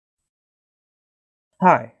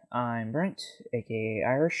Hi, I'm Brent, aka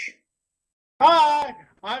Irish. Hi,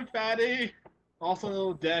 I'm Fatty.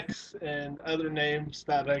 Also Dex and other names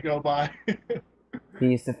that I go by.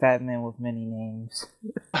 He's the fat man with many names.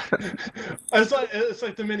 it's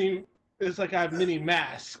like the mini. It's like I have mini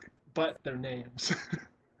masks, but they're names.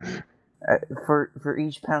 For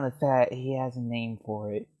each pound of fat, he has a name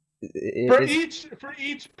for it. for It's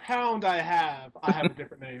each pound I have a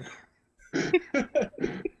different name.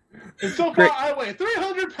 And so far, great. I weigh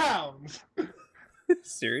 300 pounds.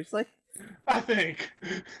 Seriously? I think.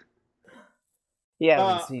 He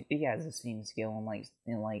has a seen scale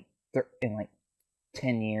in like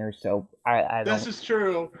 10 years. So I This don't. is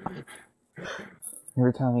true.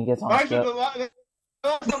 Every time he gets on Actually, scale, the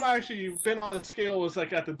last time I actually been on a scale was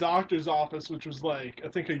like at the doctor's office, which was like I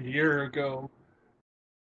think a year ago.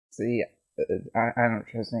 see, I don't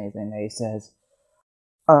trust anything that he says.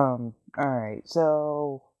 Alright,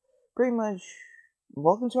 so pretty much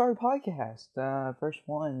welcome to our podcast. First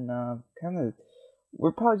one,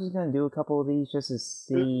 we're probably just gonna do a couple of these just to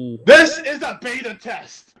see. This is a beta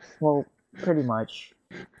test. Well, pretty much.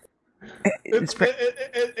 It's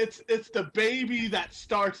the baby that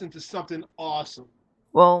starts into something awesome.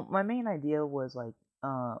 Well, my main idea was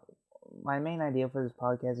my main idea for this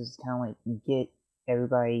podcast is kind of like get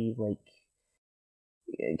everybody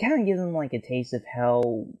kind of give them like a taste of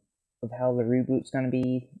how the reboot's gonna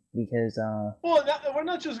be because Well, we're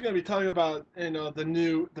not just going to be talking about the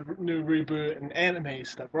new reboot and anime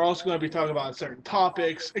stuff. We're also going to be talking about certain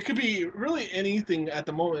topics. It could be really anything at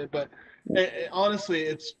the moment, but honestly,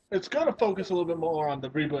 it's going to focus a little bit more on the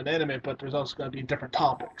reboot and anime. But there's also going to be different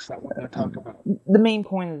topics that we're going to talk about. the main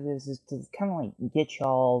point of this is to kind of like get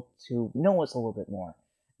y'all to know us a little bit more.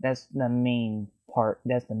 That's the main part.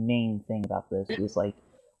 That's the main thing about this is like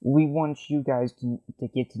we want you guys to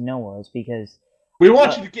get to know us because we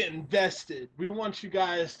want you to get invested. We want you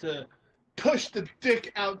guys to push the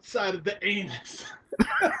dick outside of the anus.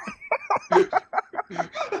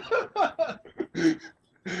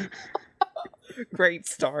 Great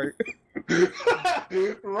start.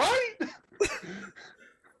 Right?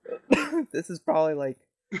 This is probably like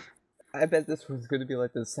I bet this was going to be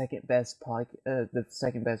like the second best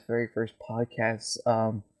very first podcast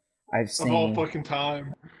I've seen of all fucking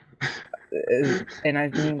time. And I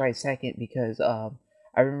mean by second because I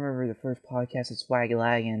remember the first podcast of Swag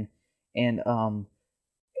Lagging, and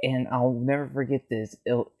I'll never forget this.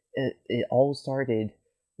 It all started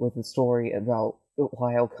with a story about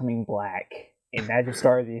Lyle coming black, and that just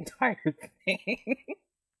started the entire thing.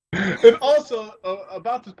 And also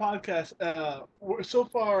about this podcast, so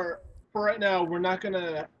far for right now, we're not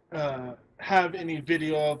gonna have any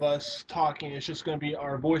video of us talking. It's just gonna be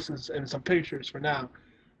our voices and some pictures for now.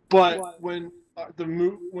 But when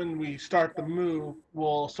when we start the move,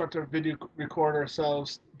 we'll start to video record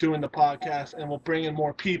ourselves doing the podcast, and we'll bring in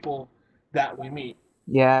more people that we meet.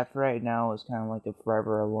 Yeah, for right now, it's kind of like a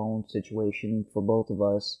forever alone situation for both of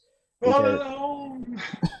us. Alone.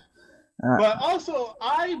 But also,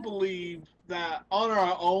 I believe that on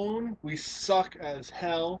our own, we suck as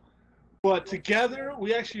hell. But together,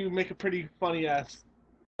 we actually make a pretty funny ass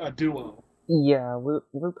duo. Yeah, we're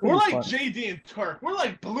pretty like fun. JD and Turk. We're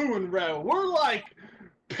like Blue and Red. We're like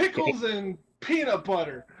pickles and peanut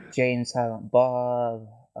butter. Jay and Silent Bob.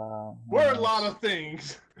 We're a lot of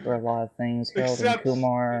things. We're a lot of things. Harold and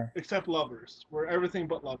Kumar. Except lovers. We're everything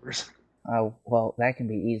but lovers. Oh, well, that can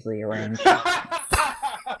be easily arranged.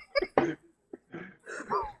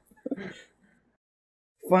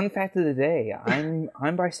 Fun fact of the day: I'm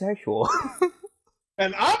bisexual,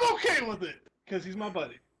 and I'm okay with it because he's my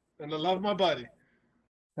buddy, and I love my buddy.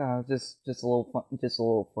 Just a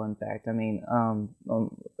little fun fact. I mean,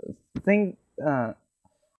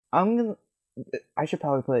 I should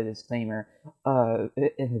probably put a disclaimer in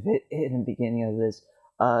the beginning of this.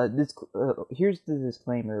 Here's the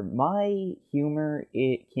disclaimer. My humor,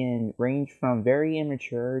 it can range from very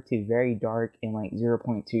immature to very dark in like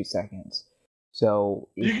 0.2 seconds. So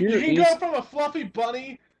you can go from a fluffy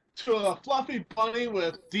bunny to a fluffy bunny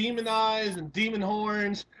with demon eyes and demon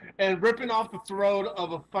horns and ripping off the throat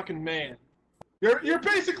of a fucking man. You're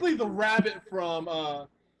basically the rabbit from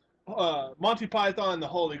Monty Python and the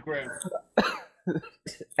Holy Grail.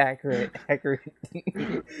 Accurate.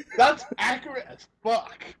 That's accurate as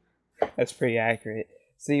fuck. That's pretty accurate.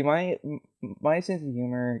 See, my sense of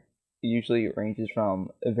humor usually ranges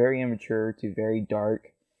from very immature to very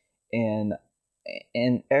dark, and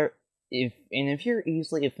if you're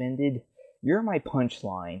easily offended, you're my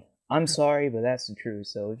punchline. I'm sorry, but that's the truth.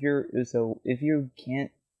 So if you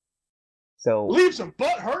can't, leave some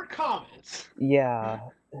butthurt comments. Yeah,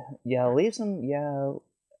 leave some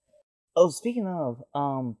Oh, speaking of,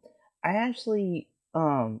 I actually,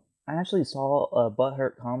 I actually saw a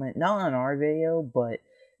butthurt comment, not on our video, but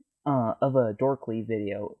of a Dorkly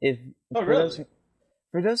video. If Oh, for those really?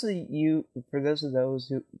 for those of you for those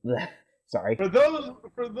who sorry, For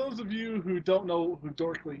those of you who don't know who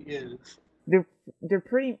Dorkly is, they're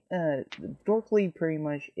pretty Dorkly pretty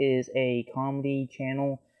much is a comedy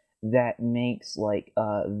channel that makes like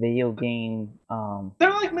video game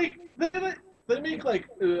they make like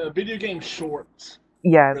video game shorts.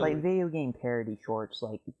 yeah, it's like Really. video game parody shorts.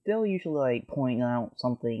 Like they'll usually like point out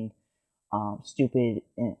something stupid,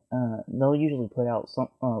 and they'll usually put out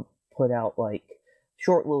like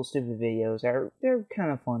short little stupid videos. They're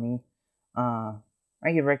kind of funny. I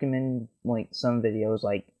could recommend like some videos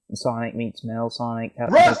like Sonic meets Metal Sonic.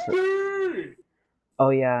 Rusty! Oh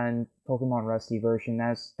yeah, and Pokemon Rusty version.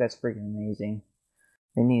 That's freaking amazing.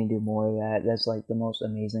 They need to do more of that. That's like the most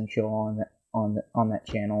amazing show on that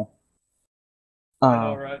channel. I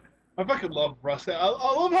know, right? I fucking love Rusty. I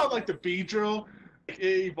love how like the B drill it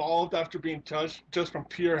evolved after being judged just from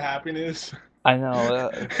pure happiness, I know.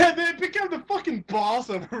 and then it became the fucking boss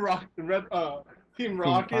of Team Team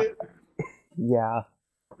Rocket. Yeah.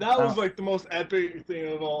 That was like the most epic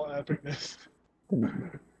thing of all epicness.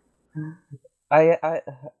 I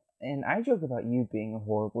and I joke about you being a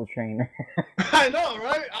horrible trainer. I know,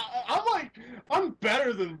 right? I'm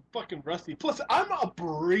better than fucking Rusty. Plus, I'm a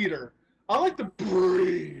breeder. I like to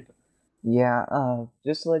breed. Yeah,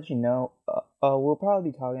 just to let you know, we'll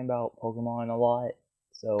probably be talking about Pokemon a lot.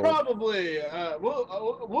 So Probably.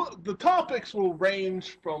 The topics will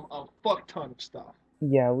range from a fuck ton of stuff.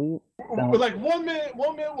 yeah, Like 1 minute,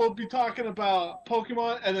 we'll be talking about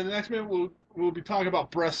Pokemon, and then the next minute we'll be talking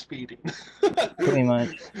about breastfeeding. pretty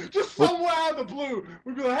much. Just somewhere out of the blue,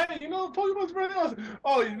 we'll be like, hey, you know, Pokemon's really awesome.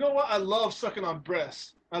 Oh, you know what? I love sucking on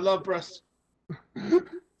breasts. I love breasts.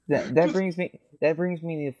 That brings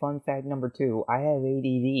me to fun fact number 2. I have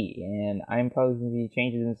ADD, and I'm probably going to be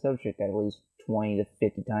changing the subject at least 20 to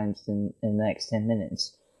 50 times in the next 10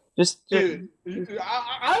 minutes. Dude,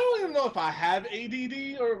 I don't even know if I have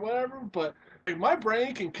ADD or whatever, but like, my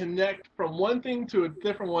brain can connect from one thing to a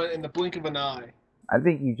different one in the blink of an eye. I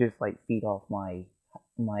think you just like feed off my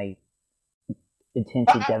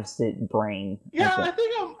attention deficit brain. Yeah,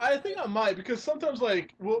 I think I might, because sometimes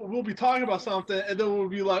like we'll be talking about something and then we'll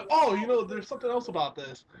be like, oh, you know, there's something else about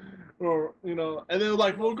this, or you know, and then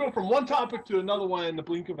like we'll go from one topic to another one in the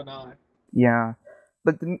blink of an eye. Yeah.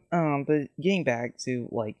 But getting back to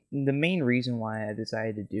like the main reason why I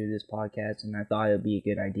decided to do this podcast and I thought it would be a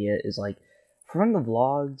good idea is like from the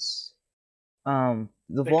vlogs, the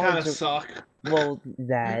They vlogs kind of suck. Well,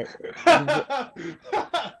 that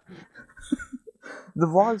the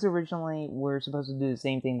vlogs originally were supposed to do the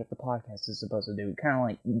same thing that the podcast is supposed to do. Kind of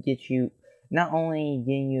like get you not only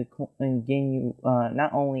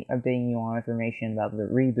not only updating you on information about the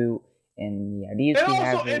reboot and the ideas and we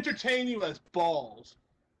also have. entertain you as balls.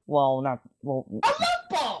 Well, I love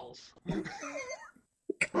balls.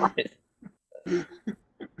 God.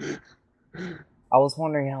 I was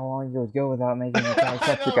wondering how long you would go without making a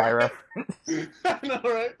Jacksepticeye reference. I know,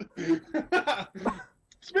 right?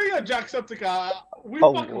 Speaking of Jacksepticeye, we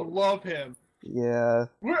fucking love him. Yeah.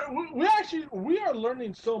 We are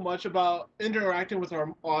learning so much about interacting with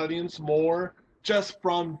our audience more just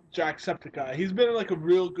from Jacksepticeye. He's been like a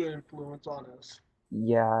real good influence on us.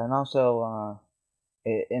 Yeah, and also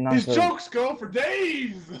his jokes go for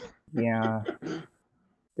days. Yeah.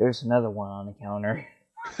 There's another one on the counter.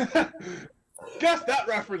 Guess that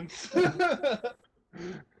reference.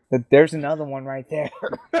 There's another one right there.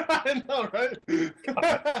 I know, right?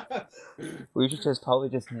 We should probably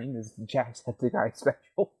just name this Jacksepticeye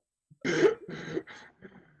special.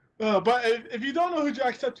 But if you don't know who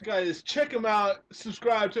Jacksepticeye is, check him out.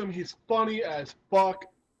 Subscribe to him. He's funny as fuck.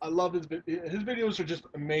 I love his videos are just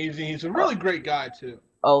amazing. He's a really great guy too.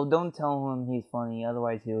 Oh, don't tell him he's funny,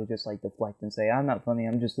 otherwise he'll just like deflect and say, "I'm not funny.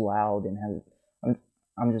 I'm just loud and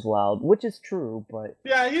I'm just loud," which is true, but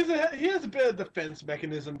yeah, he has a bit of defense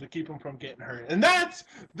mechanism to keep him from getting hurt, and that's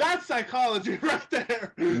psychology right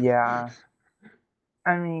there. Yeah,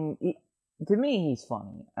 I mean, to me, he's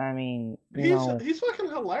funny. I mean, he's fucking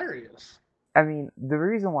hilarious. I mean, the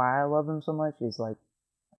reason why I love him so much is like,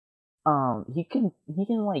 he can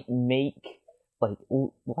like make like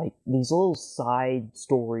these little side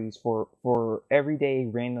stories for everyday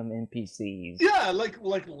random NPCs. Yeah, like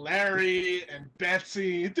Larry and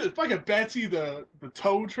Betsy. Dude, fucking Betsy the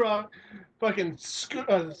tow truck. Fucking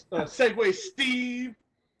Segway Steve.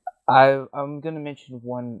 I'm gonna mention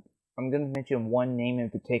one name in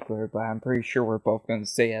particular, but I'm pretty sure we're both gonna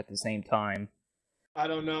say it at the same time. I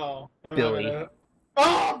don't know. Billy.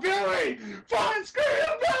 Oh, Billy! Billy! Fine, screw you,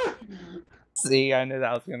 Billy! See, I knew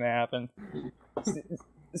that was gonna happen.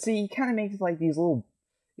 See, he kind of makes like these little.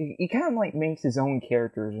 He kind of like makes his own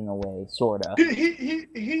characters in a way, sorta.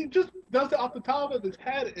 He just does it off the top of his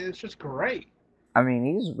head, and it's just great. I mean,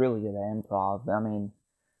 he's really good at improv. I mean,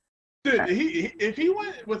 dude, if he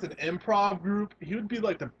went with an improv group, he would be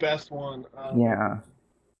like the best one. Yeah.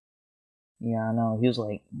 Yeah, I know. He was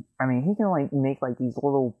like, I mean, he can like make like these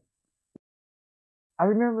little. I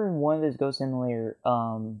remember in one of his Ghost Simulator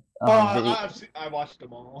I watched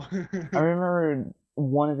them all. I remember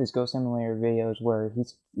one of his Ghost Simulator videos where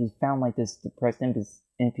he found like this depressed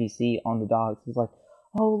NPC on the dogs. He's like,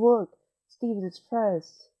 "Oh look, Steve is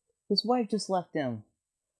depressed. His wife just left him.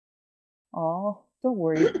 Aw, don't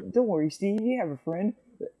worry, Steve. You have a friend."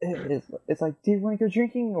 It's like, do you want to go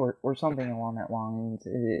drinking or something along that line?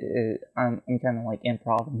 I'm kind of like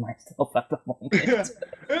improving myself at the moment.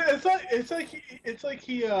 It's like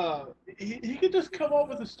he could just come up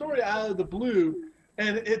with a story out of the blue,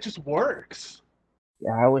 and it just works.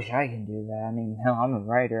 Yeah, I wish I can do that. I mean, hell, I'm a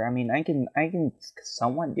writer. I mean, I can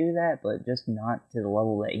somewhat do that, but just not to the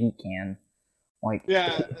level that he can. Like,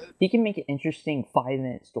 yeah, he can make an interesting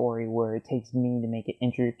 5-minute story where it takes me to make an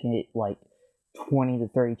intricate like 20 to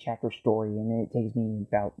 30 chapter story, and then it takes me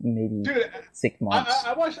about maybe 6 months.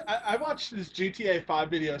 I watched his GTA 5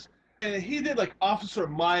 videos, and he did like Officer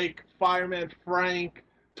Mike, Fireman Frank,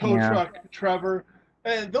 Tow Truck Trevor,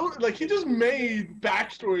 and those like he just made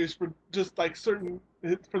backstories for just like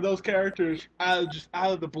for those characters out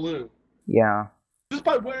of the blue. Yeah. Just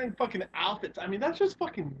by wearing fucking outfits. I mean, that's just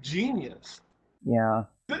fucking genius. Yeah.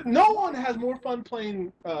 No one has more fun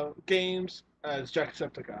playing games as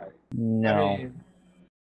Jacksepticeye. No.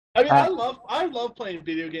 I love playing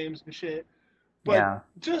video games and shit. But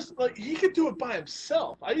just like he could do it by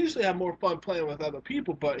himself. I usually have more fun playing with other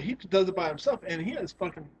people, but he does it by himself, and he has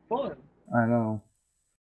fucking fun. I know.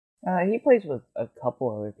 He plays with a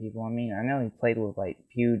couple other people. I mean, I know he played with like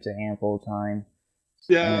Pewds a handful of times.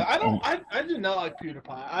 Yeah, I do not like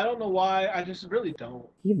PewDiePie. I don't know why. I just really don't.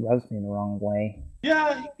 He rubs me the wrong way.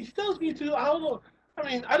 Yeah, he does me too. I don't know. I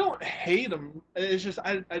mean, I don't hate him. It's just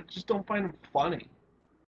I just don't find him funny.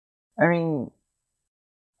 I mean,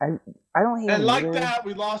 I don't hate him. And like that,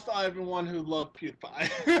 we lost everyone who loved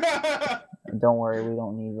PewDiePie. Don't worry, we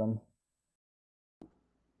don't need them.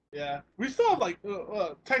 Yeah, we still have like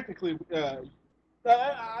technically.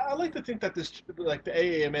 I like to think that this like the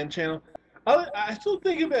AAMN channel. I still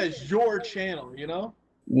think of it as your channel, you know?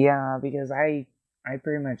 Yeah, because I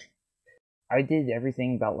pretty much I did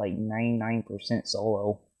everything about like 99%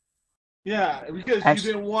 solo. Yeah, because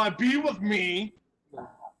you didn't want to be with me.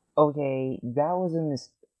 Okay, that was a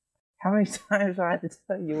mistake. How many times do I have to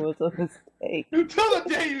tell you it was a mistake? Until the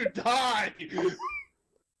day you die!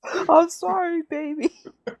 I'm sorry, baby.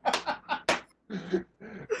 Give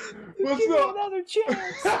me another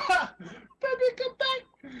chance. Baby, come back.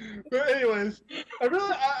 But anyways,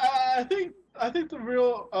 I think the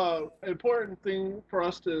real important thing for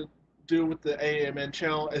us to do with the AMN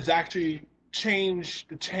channel is actually change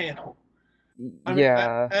the channel. I mean,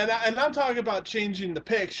 and I'm talking about changing the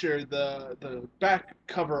picture, the back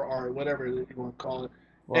cover art, whatever you want to call it.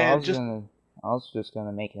 Well, I was just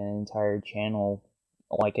gonna make an entire channel,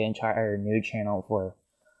 like an entire new channel for.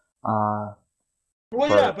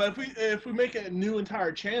 Yeah, but if we make a new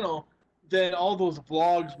entire channel, then all those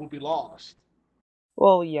vlogs will be lost.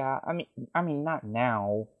 Well, yeah, I mean, not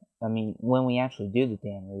now. I mean, when we actually do the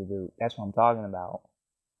damn reboot, that's what I'm talking about.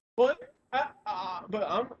 But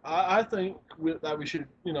I think that we should,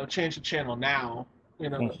 change the channel now.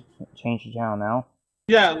 Change the channel now.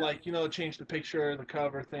 Yeah, like change the picture, the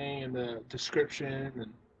cover thing, and the description,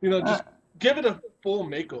 and just give it a full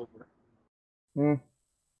makeover.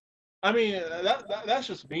 I mean, that's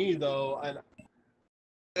just me though,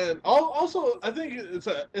 and also I think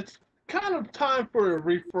it's kind of time for a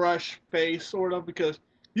refresh face, sort of, because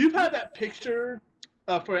you've had that picture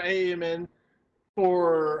for AMN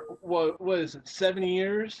for what is it, 7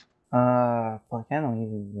 years? Fuck, I don't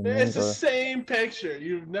even remember. It's the same picture.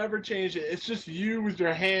 You've never changed it. It's just you with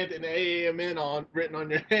your hand and AMN written on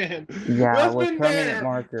your hand. Yeah, that's with been permanent there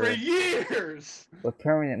marker. For years. With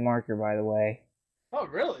permanent marker, by the way. Oh,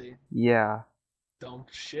 really? Yeah. Dumb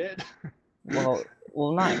shit. Well,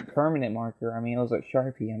 not permanent marker. I mean, it was a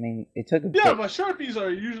Sharpie. I mean, it took a Yeah, but Sharpies are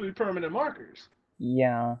usually permanent markers.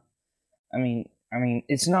 Yeah. I mean,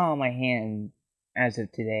 it's not on my hand as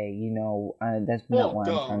of today, that's not what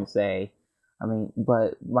I'm trying to say. I mean,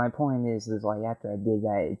 but my point is like, after I did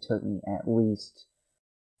that, it took me at least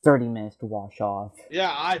 30 minutes to wash off.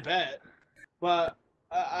 Yeah, I bet. But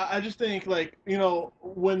I just think like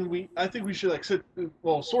I think we should like sort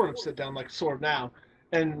of sit down like sort of now,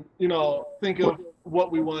 and think of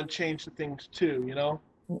what we want to change the things to.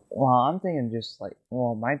 Well, I'm thinking just like,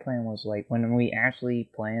 well, my plan was like when we actually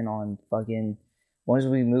plan on fucking once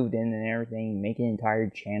we moved in and everything, make an entire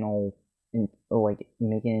channel, or like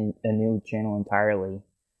making a new channel entirely.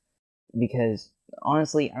 Because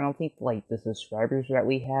honestly, I don't think like the subscribers that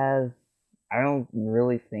we have, I don't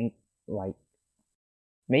really think like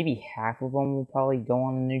maybe half of them will probably go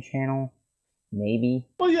on the new channel. Maybe.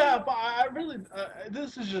 Well, yeah, but I really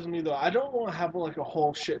this is just me though. I don't want to have like a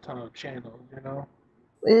whole shit ton of channels.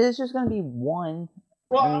 It's just gonna be one.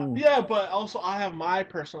 Well, I mean, yeah, but also I have my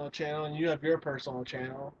personal channel and you have your personal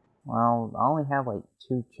channel. well, I only have like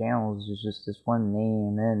 2 channels. It's just this one name,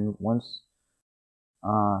 and then once,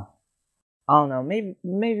 I don't know. Maybe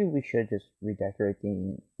we should just redecorate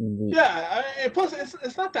the. Yeah, and plus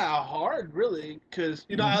it's not that hard really, because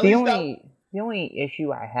at The least only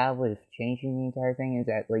issue I have with changing the entire thing is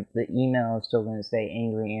that like the email is still gonna say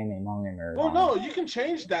Angry Anime Manga Nerd. Well, no, you can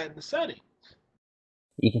change that in the settings.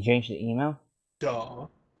 You can change the email. Duh.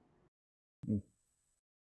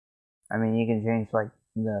 I mean, you can change like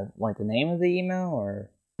the name of the email, or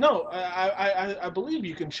No, I believe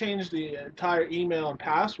you can change the entire email and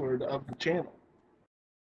password of the channel.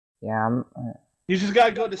 yeah, You just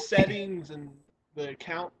gotta go to settings and the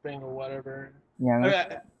account thing or whatever.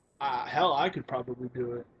 yeah. Hell, I could probably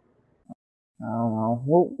do it. I don't know.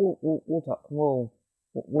 We'll talk. We'll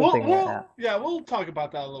figure that out. Yeah, we'll talk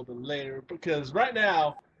about that a little bit later because right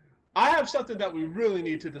now, I have something that we really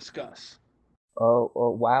need to discuss. Oh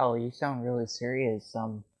wow, you sound really serious.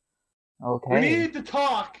 Okay. We need to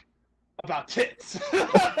talk about tits.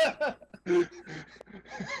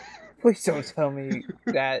 Please don't tell me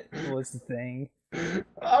that was the thing.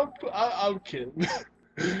 I'm kidding.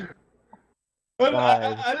 But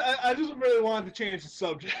I just really wanted to change the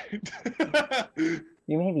subject.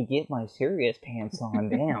 You made me get my serious pants on.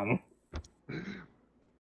 Damn.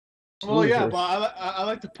 Well, yeah, but I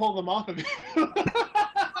like to pull them off of you.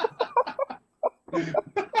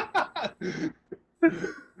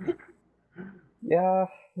 Yeah,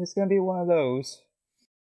 it's gonna be one of those.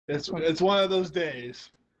 It's one of those days.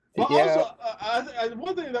 But yeah. also,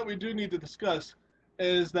 one thing that we do need to discuss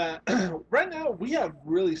is that right now we have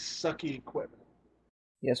really sucky equipment.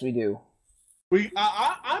 Yes, we do.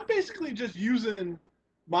 I'm basically just using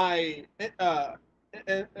my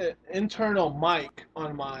internal mic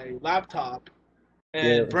on my laptop,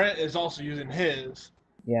 and Brent is also using his.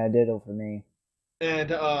 Yeah, ditto for me. And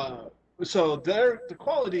so the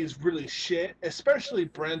quality is really shit, especially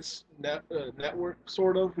Brent's network,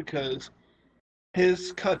 sort of, because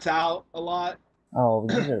his cuts out a lot. Oh,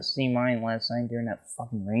 you should have seen mine last night during that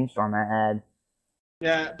fucking rainstorm I had.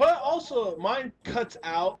 Yeah, but also mine cuts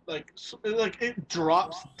out like it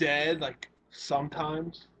drops dead like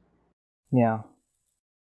sometimes. Yeah.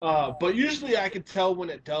 But usually I can tell when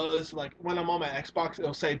it does. Like when I'm on my Xbox,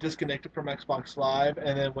 it'll say disconnected from Xbox Live,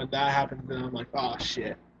 and then when that happens, then I'm like, oh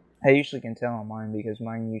shit. I usually can tell on mine because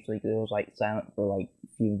mine usually goes like silent for like a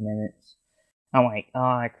few minutes. I'm like,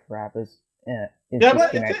 oh crap, it's yeah,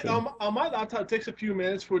 but on my laptop, it takes a few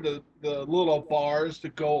minutes for the little bars to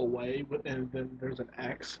go away, and then there's an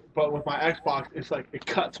X. But with my Xbox, it's like it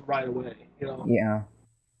cuts right away, Yeah.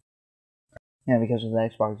 Yeah, because with the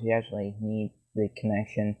Xbox, you actually need the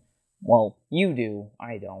connection. Well, you do.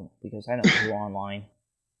 I don't, because I don't do online.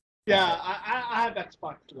 Yeah, I have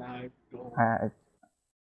Xbox Live.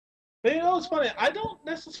 But it's funny. I don't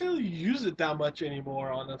necessarily use it that much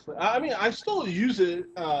anymore, honestly. I mean, I still use it,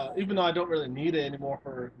 even though I don't really need it anymore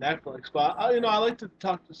for Netflix. But I like to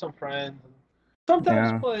talk to some friends and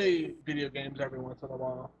sometimes play video games every once in a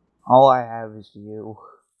while. All I have is you.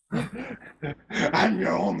 I'm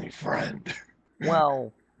your only friend.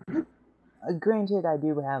 Well, granted, I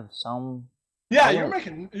do have some. Yeah, you're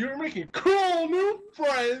making cool new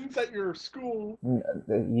friends at your school.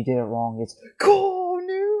 You did it wrong. It's cool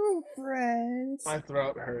new friends. My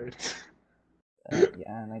throat hurts.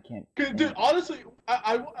 Yeah, and I can't. Dude, honestly,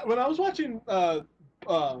 I when I was watching what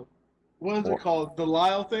is it called? The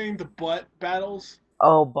Lyle thing, the butt battles.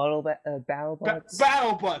 Oh, battle butts.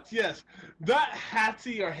 Battle butts, yes. That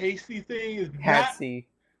Hatsy or Hasty thing is Hatsy.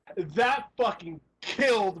 That fucking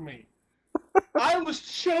killed me. I was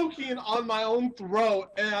choking on my own throat,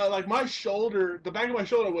 and my shoulder, the back of my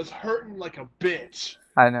shoulder, was hurting like a bitch.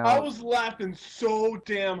 I know. I was laughing so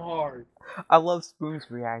damn hard. I love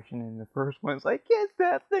Spoon's reaction in the first one. It's like, get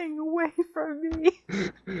that thing away from me.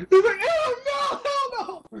 He's like,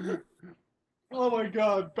 oh no. Oh my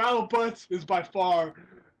god, Battle Butts is by far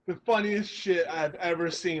the funniest shit I've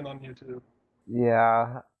ever seen on YouTube.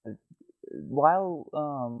 Yeah. While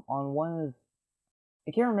on one of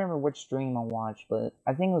I can't remember which stream I watched, but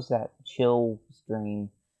I think it was that chill stream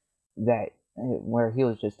that where he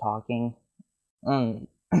was just talking. Um,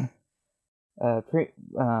 pre,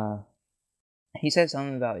 he said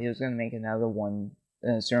something about he was gonna make another one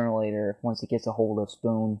sooner or later once he gets a hold of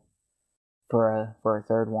Spoon for a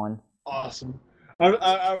third one. Awesome.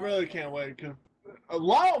 I really can't wait because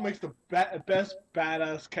Lyle makes the best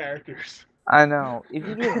badass characters. I know. If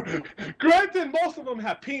you give Granted, most of them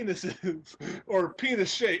have penises or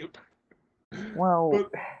penis shape. well,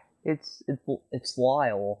 But it's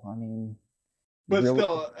Lyle. I mean, really,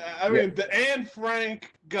 still, I mean, the Anne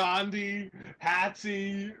Frank, Gandhi,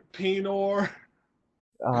 Hatsy, Pinor.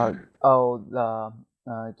 Did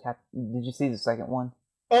you see the second one?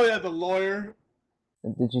 Oh yeah, the lawyer.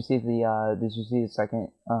 Did you see the second?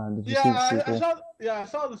 Did you see the Yeah, sequel? I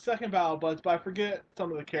saw the second Battle Buds, but I forget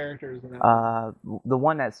some of the characters in that. The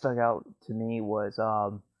one that stuck out to me was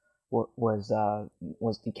the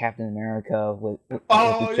Captain America with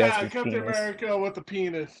Oh the yeah, Justice Captain penis. America with the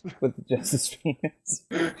penis. With the Justice penis.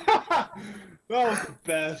 That was the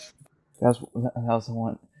best. That was the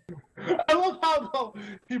one. I love how though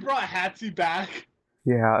he brought Hatsy back.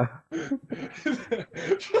 Yeah. Just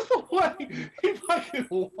the way he fucking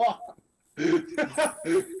walked. I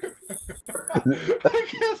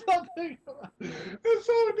can't stop thinking about it. It's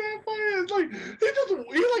so damn funny. It's like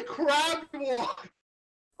he like crab walked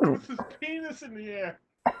with his penis in the air.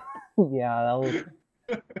 Yeah, that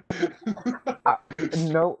was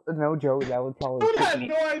no joke. That would probably I had freak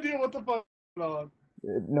me. no idea what the fuck was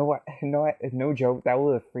No joke. That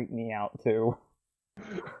would have freaked me out too.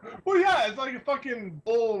 Well, yeah, it's like a fucking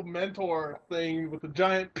bull mentor thing with a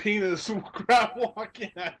giant penis crab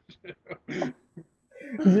walking at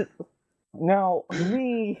you. Now,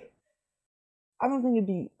 me, I don't think it'd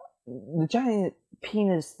be the giant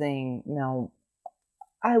penis thing. Now,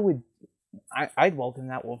 I'd welcome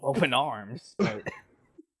that with open arms. But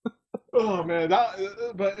Oh man,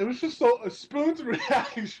 but it was just so Spoon's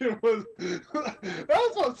reaction was that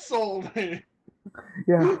was what sold me.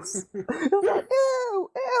 yes, it was like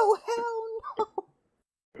ew, hell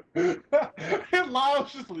no. And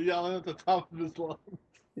Lyle's just yelling at the top of his lungs.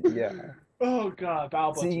 Yeah. Oh god,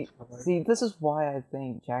 Balbus. See, this is why I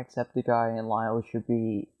think Jacksepticeye and Lyle should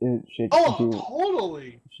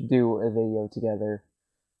Totally. do a video together.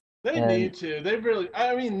 They need to. They really.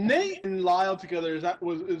 I mean, Nate and Lyle together is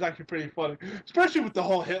actually pretty funny, especially with the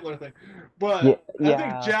whole Hitler thing. But yeah. I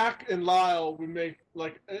think Jack and Lyle would make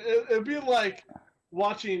like it'd be like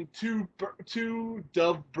watching two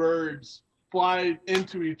dove birds fly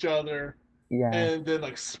into each other, and then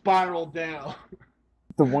like spiral down.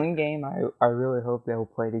 The one game I really hope they'll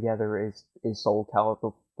play together is Soul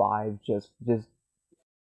Calibur 5.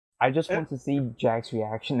 I just want to see Jack's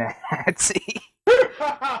reaction to Hatsy.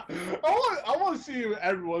 I want to see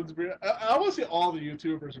everyone's. I want to see all the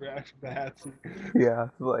YouTubers' reaction to Hatsy. Yeah,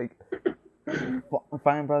 like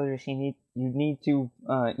Fine Brothers, you need to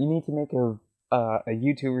make a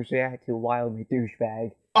YouTuber's react to Lyle the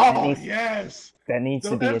douchebag. Oh yes, that needs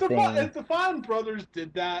to be a thing. If the Fine Brothers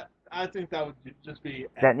did that, I think that would just be.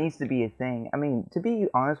 That needs to be a thing. I mean, to be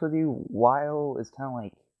honest with you, Lyle is kind of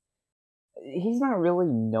like he's not really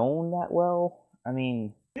known that well. I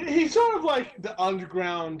mean, he's sort of like the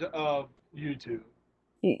underground of YouTube.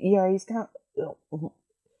 Yeah, he's kind of.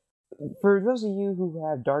 For those of you who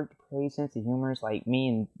have dark, depraved sense of humor, like me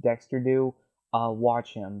and Dexter do,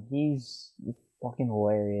 watch him. He's fucking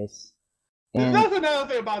hilarious. And that's another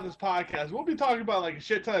thing about this podcast. We'll be talking about like a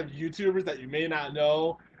shit ton of YouTubers that you may not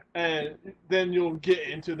know, and then you'll get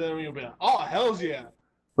into them and you'll be like, "Oh, hell's yeah!"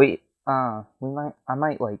 Wait, I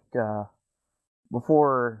might like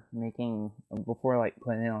before putting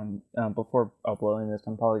it on before uploading this,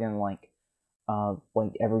 I'm probably gonna like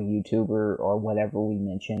every YouTuber or whatever we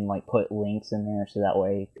mention, like put links in there so that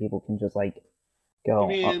way people can just like go.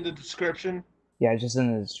 You mean in the description? Yeah, just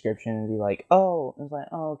in the description and be like, oh, it's like,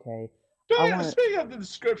 oh, okay. Speaking of the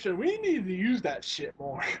description, we need to use that shit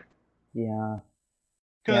more. Yeah.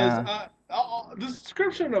 Because the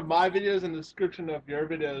description of my videos and the description of your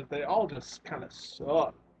videos, they all just kind of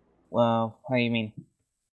suck. Well, how do you mean?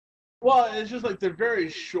 Well, it's just like they're very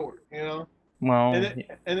short, you know? Well,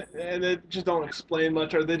 and they just don't explain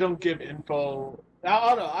much, or they don't give info. I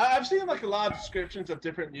don't know. I've seen like a lot of descriptions of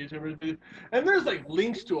different YouTubers, and there's like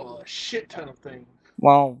links to a shit ton of things.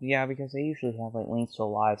 Well, yeah, because they usually have like links to a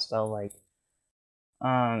lot of stuff. Like,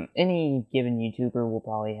 any given YouTuber will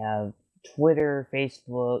probably have Twitter,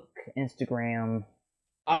 Facebook, Instagram.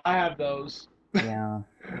 I have those. Yeah.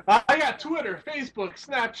 I got Twitter, Facebook,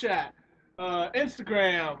 Snapchat,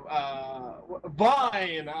 Instagram,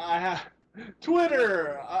 Vine. I have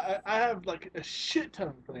Twitter. I have like a shit ton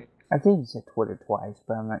of things. I think you said Twitter twice,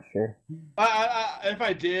 but I'm not sure. If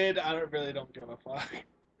I did, I really don't give a fuck.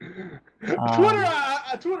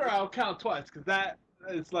 Um, Twitter, I'll count twice because that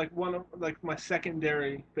is like one of like my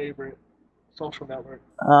secondary favorite social network.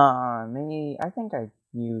 Me, I think I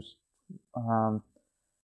use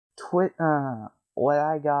what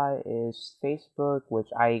I got is Facebook, which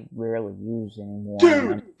I rarely use anymore.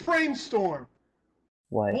 Dude, brainstorm.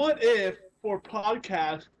 What? What if for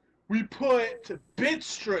podcasts we put bit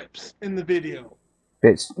strips in the video?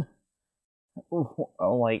 Bits.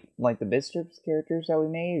 Like the Bitstrips characters that we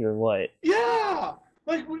made, or what? Yeah,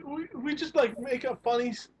 like we just like make up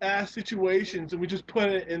funny ass situations and we just put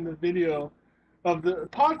it in the video of the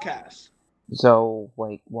podcast. So,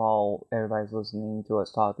 like, while everybody's listening to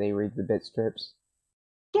us talk, they read the Bitstrips?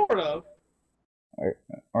 Sort of.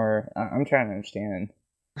 Or I'm trying to understand.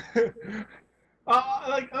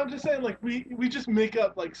 Like I'm just saying, like we just make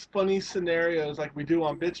up like funny scenarios like we do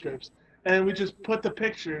on Bitstrips, and we just put the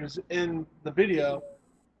pictures in the video.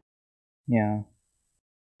 Yeah.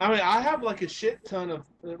 I mean, I have like a shit ton of,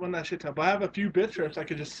 well, not shit ton, but I have a few Bitstrips I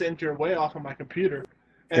could just send your way off of my computer,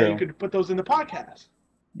 and True. you could put those in the podcast.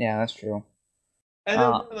 Yeah, that's true. And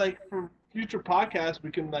then, like, for future podcasts,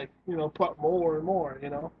 we can, like, put more and more,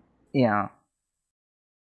 Yeah.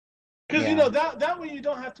 Because, that way you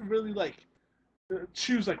don't have to really, like,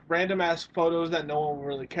 choose, like, random-ass photos that no one will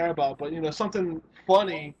really care about. But, something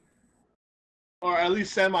funny, or at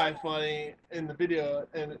least semi-funny in the video,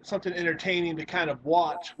 and something entertaining to kind of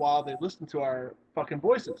watch while they listen to our fucking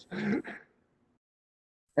voices.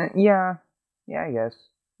 Yeah, I guess.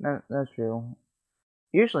 That's true.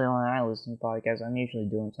 Usually when I listen to podcasts, I'm usually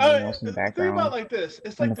doing something else in the background. Think about it like this.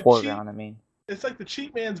 It's in like the foreground, I mean. It's like the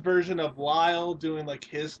cheap man's version of Lyle doing, like,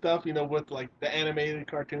 his stuff, with, like, the animated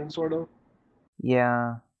cartoon, sort of.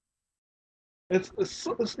 Yeah. It's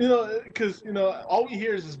because, all we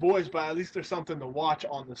hear is his voice, but at least there's something to watch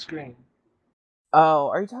on the screen. Oh,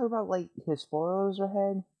 are you talking about, like, his photos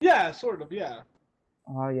ahead? Yeah, sort of, yeah.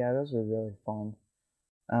 Oh, yeah, those are really fun.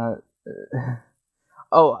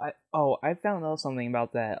 I found out something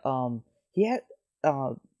about that. He had,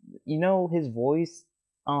 his voice,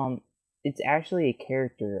 it's actually a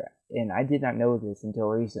character, and I did not know this until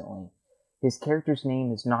recently. His character's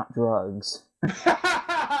name is Not Drugs.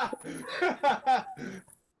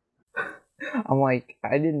 I'm like,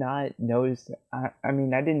 I did not notice. I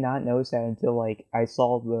did not notice that until like I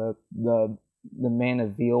saw the Man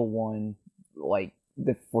of Veal one for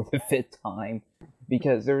the 5th time,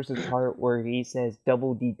 because there was this part where he says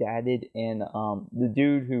double D-dadded, and the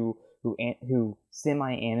dude who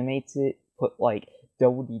semi animates it put like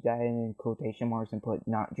double D-dadded in quotation marks and put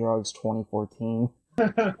Not Drugs 2014.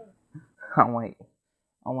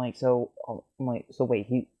 So wait,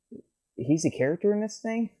 he's a character in this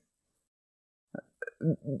thing?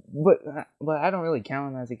 But I don't really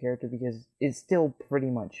count him as a character because it's still pretty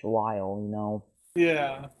much Lyle,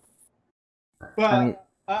 Yeah. But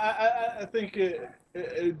I think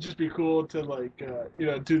it'd just be cool to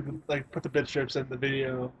put the bit strips in the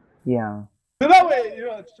video. Yeah. So that way,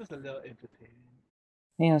 it's just a little entertaining.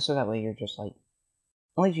 Yeah, so that way you're just like,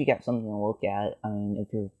 at least you got something to look at. I mean,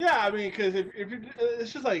 if you're... Yeah, I mean, because if you,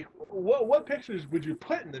 it's just like, what pictures would you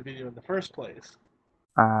put in the video in the first place?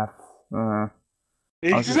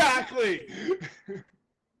 Exactly!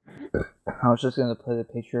 I was just gonna put a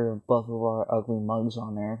picture of both of our ugly mugs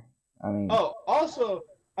on there. I mean... Oh, also,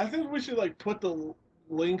 I think we should, put the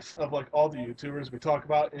links of, all the YouTubers we talk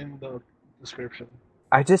about in the description.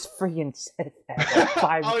 I just freaking said that like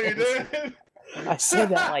 5 Oh, minutes you did? ago. I said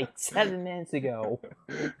that like 7 minutes ago.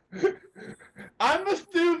 I'm a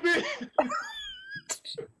stupid.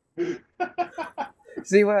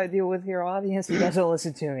 See what I deal with here, audience? You guys don't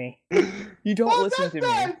listen to me. You don't listen to me.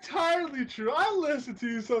 That's not entirely true. I listen to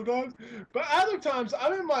you sometimes, but other times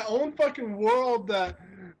I'm in my own fucking world that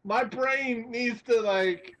my brain needs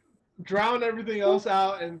to drown everything else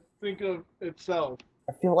out and think of itself.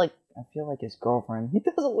 I feel like his girlfriend. He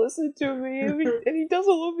doesn't listen to me, and he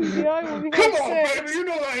doesn't look me in the eye when we Come have on, sex. baby, you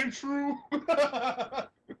know that ain't true.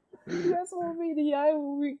 He doesn't look me in the eye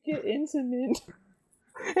when we get intimate,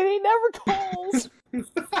 and he never calls.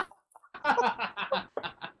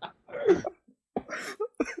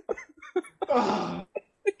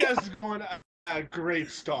 Yes, it's going a great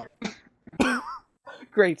start.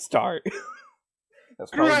 Great start.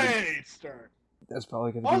 Great start. That's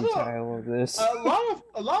probably going to be the title of this. A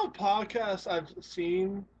lot of podcasts I've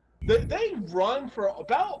seen, they run for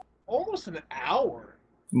about almost an hour.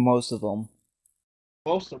 Most of them.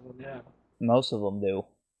 Most of them, yeah. Most of them do.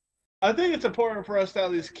 I think it's important for us to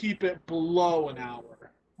at least keep it below an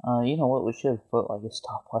hour. You know what? We should have put like a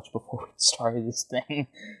stopwatch before we started this thing.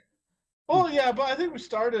 Well, yeah, but I think we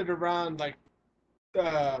started around like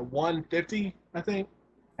 1:50. I think.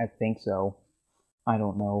 I think so. I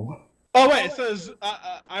don't know. Oh wait, it says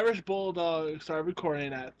Irish Bulldog started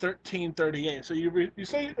recording at 13:38. So you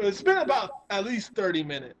say it's been about at least 30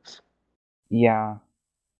 minutes. Yeah.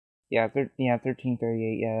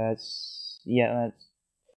 13:38.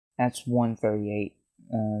 That's 1:38.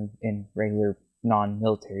 In regular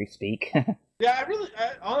non-military speak. Yeah,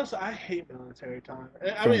 honestly, I hate military time.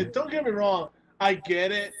 I mean, don't get me wrong, I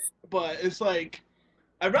get it, but it's like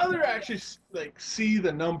I'd rather actually like see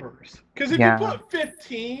the numbers. Because if you put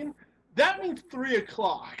 15, that means 3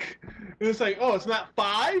 o'clock. And it's like, oh, it's not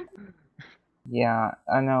 5. Yeah,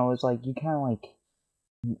 I know. It's like you kind of like,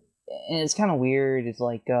 and it's kind of weird. It's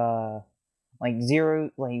like 0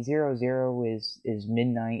 is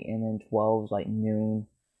midnight, and then 12 is like noon,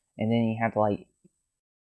 and then you have to like.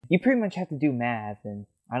 You pretty much have to do math, and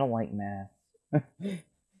I don't like math.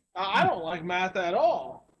 I don't like math at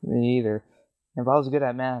all. Me either. If I was good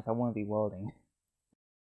at math, I wouldn't be welding.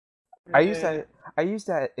 Yeah. I use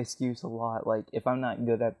that excuse a lot. Like, if I'm not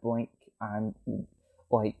good at blank, I'm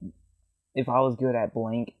like, if I was good at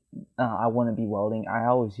blank, I wouldn't be welding. I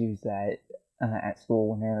always use that at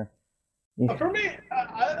school whenever. Yeah. For me,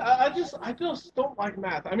 I just don't like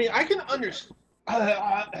math. I mean, I can understand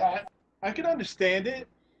it.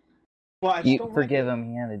 Well, I just don't forgive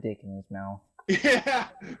him. He had a dick in his mouth. Yeah.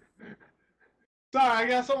 Sorry, I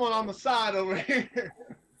got someone on the side over here.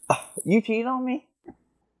 You cheated on me?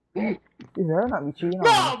 You better not be cheating on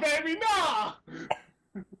me. No, baby, no!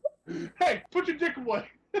 Hey, put your dick away.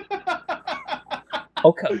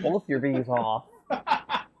 I'll cut both your bees off.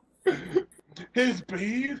 His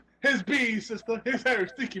bees, sister. His hair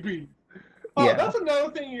is sticky bees. Oh, yeah. That's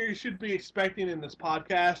another thing you should be expecting in this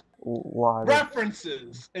podcast.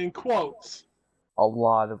 References and quotes. A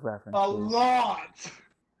lot of references. A lot.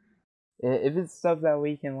 If it's stuff that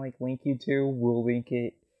we can like link you to, we'll link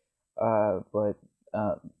it. But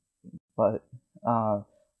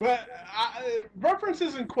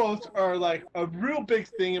references and quotes are like a real big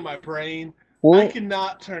thing in my brain. Well, I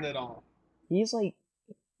cannot turn it off. He's like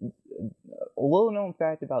a little known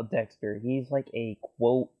fact about Dexter. He's like a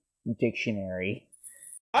quote dictionary.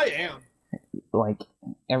 I am. Like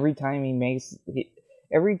every time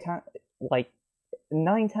like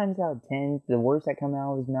 9 times out of 10, the words that come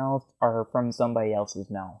out of his mouth are from somebody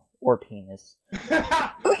else's mouth or penis.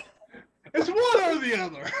 It's one or the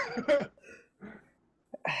other.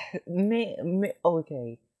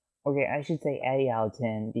 Okay, I should say 8 out of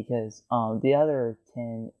 10 because the other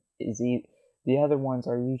 10 is the other ones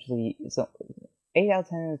are usually 8 out of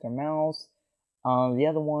 10 is their mouths. The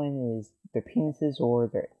other one is their penises or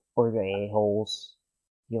their a-holes.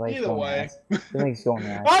 He likes Either way. He likes going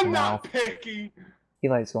ass I'm to not mouth. picky. He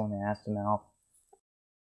likes going ass to mouth.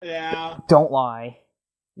 Yeah. Don't lie.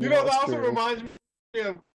 You know that also reminds me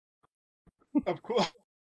of quote.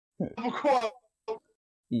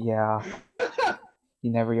 Yeah.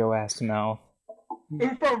 You never go ass to mouth.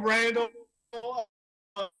 From Randall.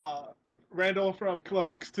 Randall from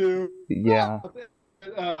Clerks 2. Yeah.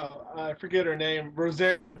 I forget her name.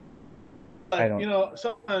 Rosario. Like, you know,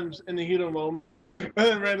 sometimes in the heat of the moment, and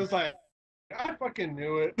then Randall's like, I fucking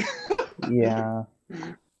knew it. Yeah.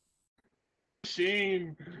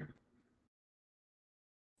 Shame.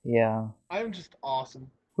 Yeah. I'm just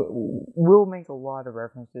awesome. We'll make a lot of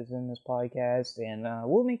references in this podcast, and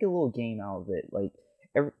we'll make a little game out of it. Like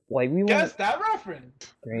we guess that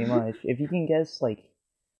reference. Pretty much. If you can guess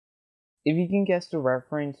the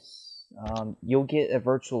reference, you'll get a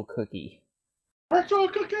virtual cookie. Virtual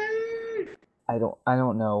cookie. I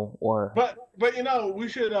don't know, or. But you know, we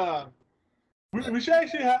should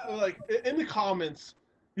actually have like in the comments.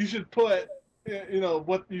 You should put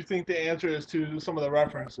what you think the answer is to some of the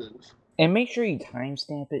references. And make sure you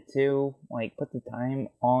timestamp it too. Like put the time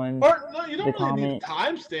on. Or no, you don't really need to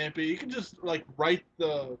timestamp it. You can just like write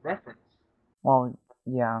the reference. Well,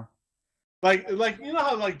 yeah. Like you know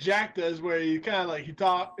how like Jack does, where you kind of like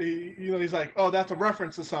he's like, oh, that's a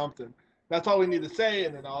reference to something. That's all we need to say,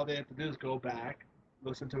 and then all they have to do is go back,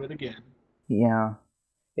 listen to it again. Yeah.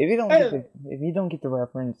 If you don't get the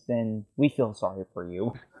reference, then we feel sorry for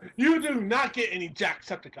you. You do not get any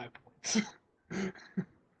Jacksepticeye points.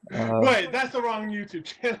 Wait, that's the wrong YouTube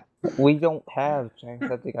channel. We don't have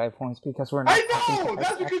Jacksepticeye points because we're not. I know!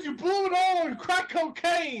 That's because you blew it all on crack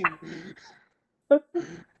cocaine!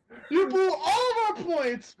 You blew all of our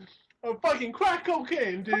points of fucking crack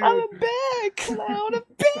cocaine, dude! I'm a bad clown! I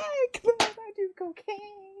do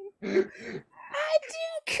cocaine! do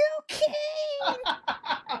cocaine.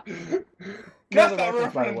 Guess Another that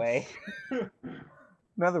reference, by the way.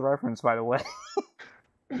 Another reference, by the way.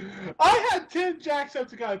 I had 10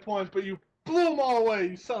 Jacksepticeye points, but you blew them all away,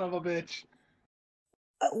 you son of a bitch.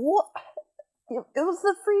 What? It was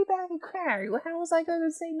the free bag of crack. How was I going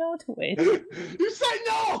to say no to it? You said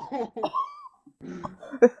no!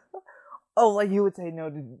 Oh, like you would say no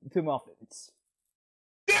to muffins.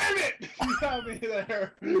 Damn it! You got me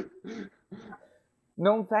there.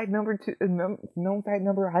 Known fact number two. Known fact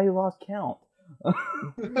number. I lost count.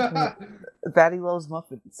 Fatty loves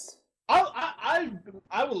muffins. I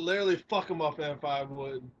would literally fuck him up if I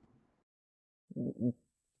would.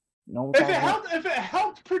 No. If it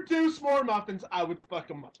helped produce more muffins, I would fuck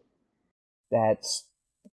him up. That's.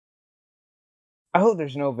 I hope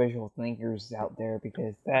there's no visual thinkers out there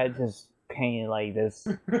because that just painted like this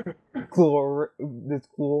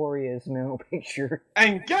glorious mental picture.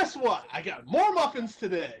 And guess what? I got more muffins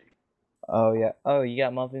today. Oh yeah. Oh, you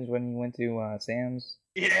got muffins when you went to Sam's?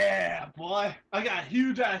 Yeah, boy. I got a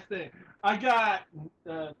huge ass thing. I got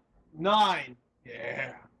 9.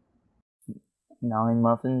 Yeah. 9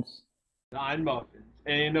 muffins? 9 muffins.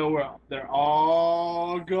 And you know where they're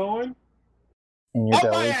all going? In your up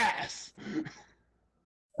belly? my ass!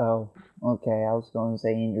 Oh, okay. I was going to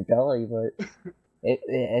say in your belly, but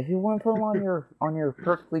if you want to put them on your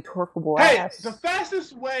perfectly torqueable ass. Hey, the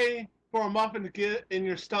fastest way for a muffin to get in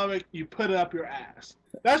your stomach, you put it up your ass.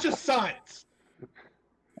 That's just science.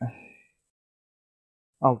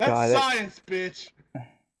 Oh That's god, science, bitch.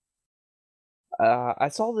 I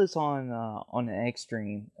saw this on an X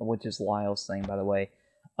stream, which is Lyle's thing, by the way.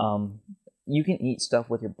 You can eat stuff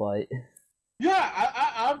with your butt. Yeah,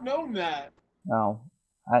 I've known that. Oh,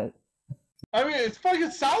 I mean, it's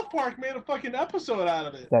fucking South Park made a fucking episode out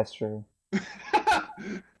of it. That's true.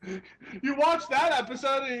 You watch that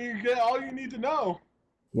episode and you get all you need to know.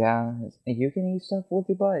 Yeah, you can eat stuff with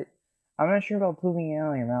your butt. I'm not sure about pooping it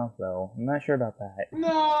out of your mouth, though. I'm not sure about that. No,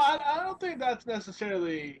 I don't think that's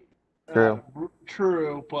necessarily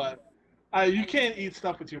true, but you can't eat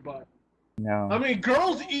stuff with your butt. No. I mean,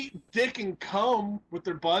 girls eat dick and cum with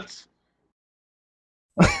their butts.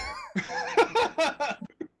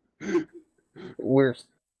 We're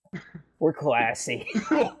classy.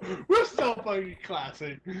 We're so fucking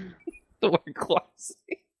classy. We're classy.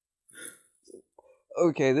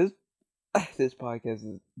 Okay, this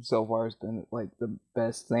podcast so far has been like the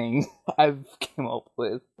best thing I've come up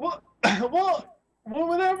with. Well,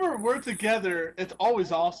 whenever we're together, it's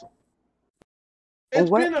always awesome. It's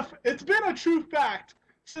been a true fact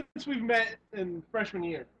since we've met in freshman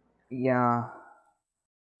year. Yeah.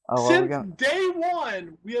 Since day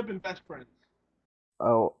one, we have been best friends.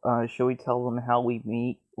 Oh, should we tell them how we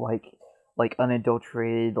meet, like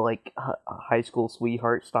unadulterated, like high school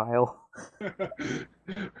sweetheart style?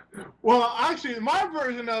 Well, actually, my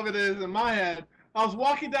version of it is in my head. I was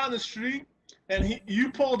walking down the street, and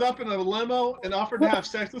you pulled up in a limo and offered to have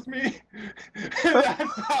sex with me. And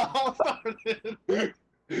that's how it all started.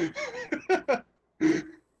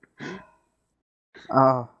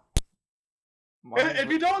 If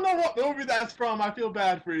you don't know what movie that's from, I feel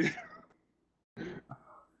bad for you.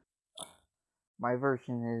 My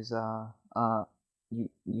version is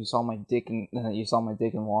you saw my dick in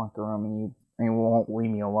the locker room and you won't leave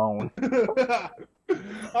me alone. I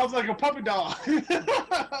was like a puppy dog.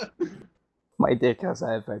 My dick has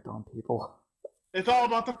that effect on people. It's all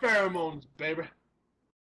about the pheromones, baby.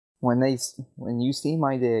 When you see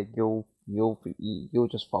my dick, you'll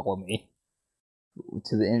just follow me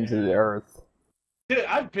to the ends of the earth. Dude,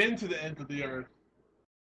 I've been to the ends of the earth.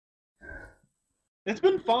 It's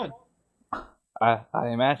been fun. I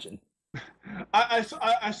imagine. I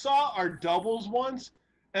saw our doubles once,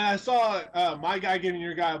 and I saw my guy giving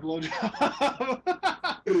your guy a blowjob.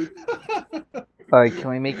 Alright, can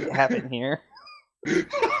we make it happen here?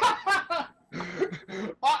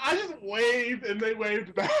 I just waved, and they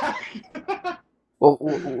waved back. Well,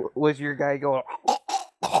 was your guy going?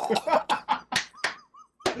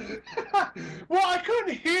 Well, I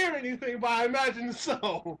couldn't hear anything, but I imagine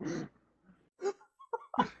so.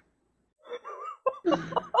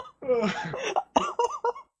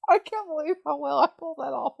 I can't believe how well I pulled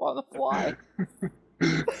that off on the fly.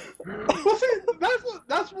 Well, see,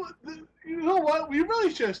 that's what you know. What we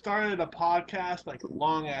really should have started a podcast like a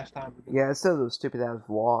long ass time ago. Yeah, instead of those stupid ass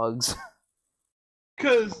vlogs.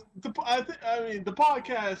 Because the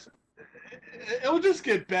podcast, it will just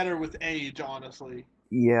get better with age, honestly.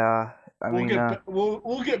 Yeah,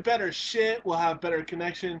 we'll get better shit. We'll have better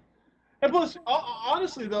connection. And plus,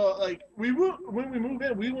 honestly though, like when we move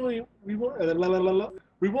in,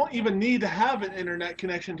 we we won't even need to have an internet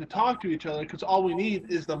connection to talk to each other because all we need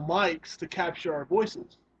is the mics to capture our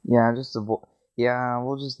voices. Yeah, just we'll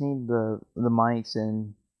just need the mics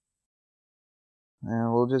and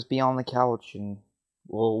we'll just be on the couch and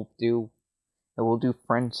we'll do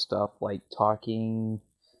friend stuff like talking,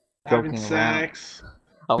 Having joking around. sex.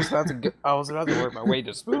 I was about to work my way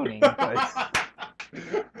to spooning, but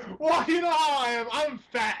well, you know how I am. I'm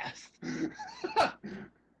fast.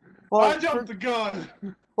 well, I jumped the gun.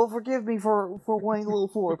 Well, forgive me for wanting a little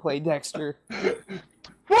foreplay, Dexter.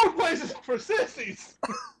 Foreplay is for sissies.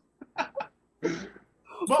 But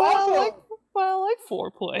I like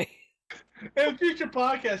foreplay. In future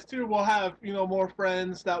podcasts too, we'll have more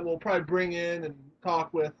friends that we'll probably bring in and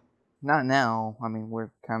talk with. Not now. I mean,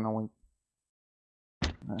 we're kind of like.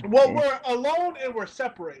 We're alone and we're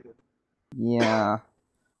separated. Yeah,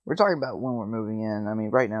 we're talking about when we're moving in. I mean,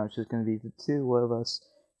 right now it's just gonna be the two of us.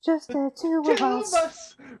 Just the two of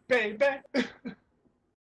us, baby.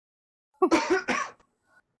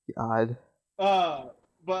 God.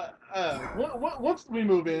 But once we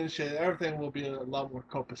move in, shit, everything will be a lot more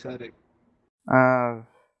copacetic. How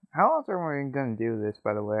often are we gonna do this,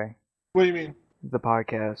 by the way? What do you mean? The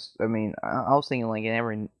podcast. I mean, I was thinking like an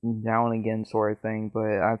every now and again sort of thing,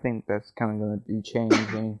 but I think that's kind of gonna be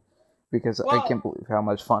changing because I can't believe how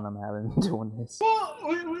much fun I'm having doing this. Well,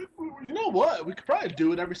 you know what? We could probably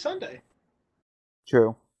do it every Sunday.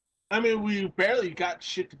 True. I mean, we barely got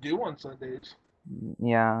shit to do on Sundays.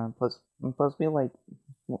 Yeah. Plus we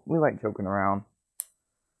like joking around.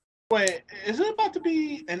 Wait, is it about to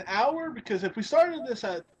be an hour? Because if we started this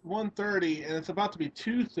at 1:30 and it's about to be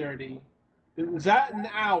 2:30, is that an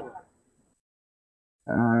hour?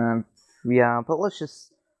 Yeah, but let's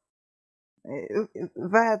just.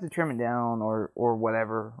 If I have to trim it down or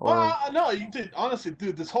whatever. No, you did. Honestly,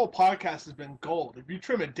 dude, this whole podcast has been gold. If you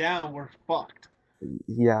trim it down, we're fucked.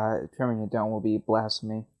 Yeah, trimming it down will be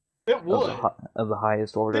blasphemy. It would. Of the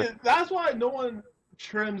highest order. That's why no one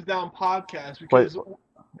trims down podcasts because.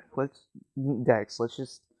 Dex, let's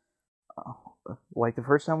just. Like the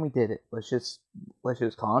first time we did it, let's just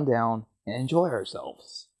calm down and enjoy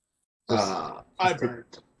ourselves. I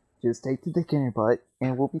burnt. Just take the dick in your butt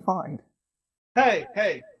and we'll be fine.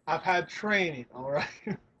 Hey, I've had training, all right.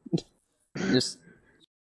 just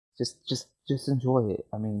enjoy it.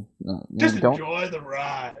 I mean, enjoy the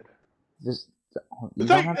ride. It's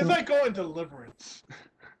like going Deliverance.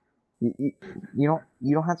 You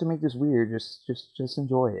don't have to make this weird. Just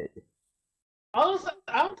enjoy it. Honestly,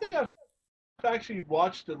 I don't think I've actually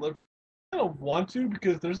watched Deliverance. I don't want to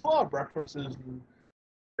because there's a lot of references.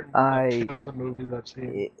 The movies I've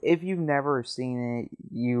seen. If you've never seen it,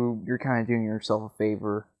 you're kind of doing yourself a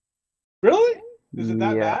favor. Really? Is it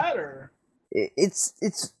that bad or?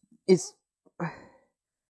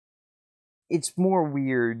 It's more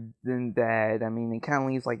weird than that. I mean, it kind of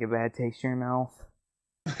leaves like a bad taste in your mouth.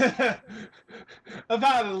 I've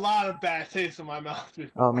had a lot of bad taste in my mouth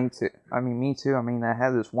before. Oh, me too. I mean, I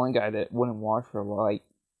had this one guy that wouldn't watch for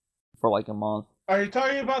like a month. Are you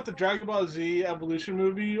talking about the Dragon Ball Z Evolution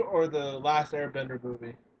movie or the Last Airbender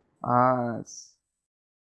movie? Honestly,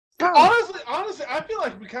 I feel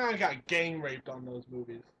like we kind of got gang raped on those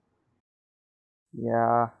movies.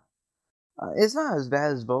 Yeah. It's not as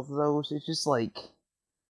bad as both of those. It's just like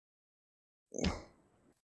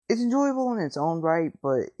it's enjoyable in its own right,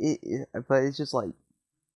 but it's just like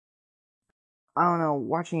I don't know,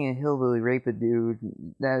 watching a hillbilly rape a dude,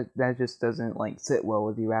 that just doesn't like sit well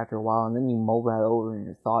with you after a while, and then you mull that over in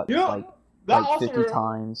your thoughts like 50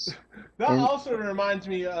 times. That also reminds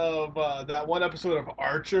me of that one episode of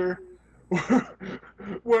Archer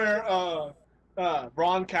where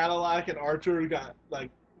Ron Cadillac and Archer got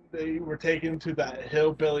they were taken to that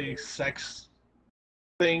hillbilly sex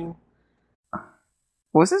thing.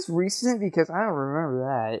 Was this recent? Because I don't remember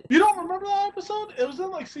that. You don't remember that episode? It was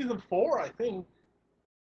in season 4, I think.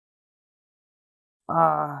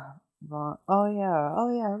 Ron. Oh yeah,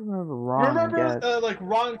 I remember Ron. Remember,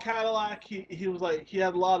 Ron Cadillac? He was he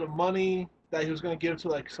had a lot of money that he was going to give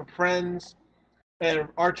to some friends, and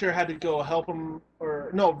Archer had to go help him.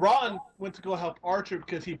 Ron went to go help Archer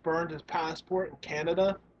because he burned his passport in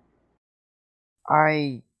Canada.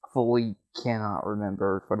 I fully cannot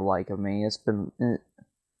remember for the like of me. It's been.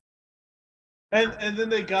 And then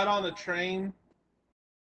they got on a train.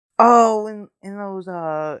 Oh, and those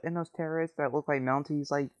terrorists that look like Mounties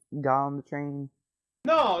got on the train.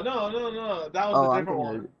 No. That was a different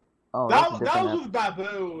one. That was with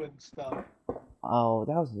Babu and stuff. Oh,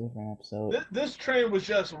 that was a different episode. This train was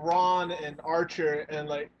just Ron and Archer and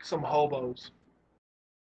some hobos.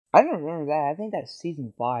 I don't remember that. I think that's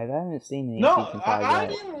season 5. I haven't seen any season 5 yet. I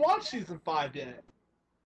didn't even watch season 5 yet.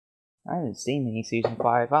 I haven't seen any season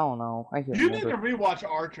 5. I don't know. I can't You need remember. to rewatch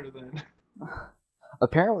Archer then.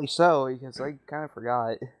 Apparently so, because I kind of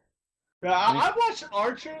forgot. Yeah, I mean, I watched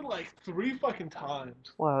Archer like 3 fucking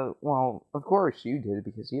times. well, of course you did,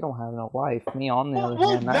 because you don't have no life. Me, on the other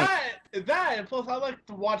Well, hand, that and plus I like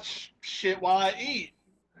to watch shit while I eat,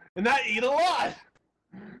 and I eat a lot.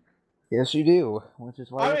 yes, you do, which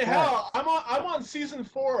is why I you're mean, fat. hell, I'm on season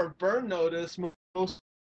 4 of Burn Notice mostly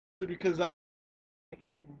because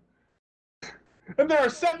and there are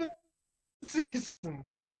 7 seasons.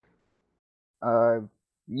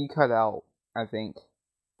 You cut out, I think.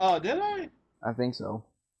 Oh, did I? I think so.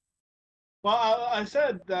 Well, I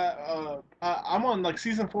said that I'm on like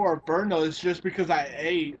season 4 of Burn Notice just because I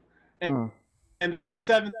ate, and, Hmm. and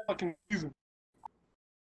 7 fucking seasons.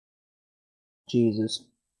 Jesus.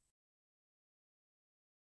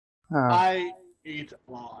 I eat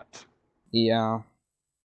a lot. Yeah,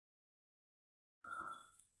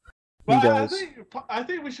 he But does. I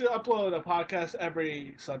think we should upload a podcast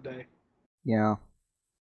every Sunday Yeah.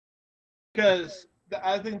 because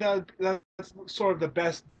I think that's sort of the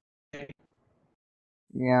best day.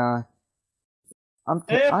 Yeah. And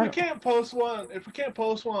if we I'm, can't post one,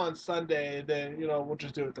 on Sunday, then we'll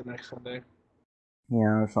just do it the next Sunday.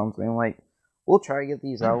 yeah, or something. Like, we'll try to get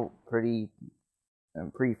these out pretty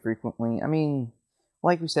frequently. I mean,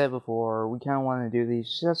 like we said before, we kind of want to do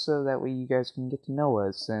these just so that way you guys can get to know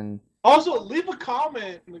us. And Also, leave a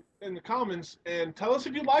comment in the comments and tell us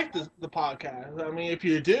if you like the podcast. I mean, if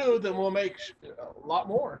you do, then we'll make a lot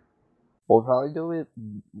more. we'll probably do it.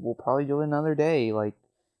 We'll probably do it another day, like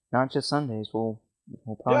not just Sundays. We'll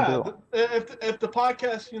probably Yeah, do it. if the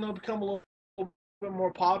podcast become a little bit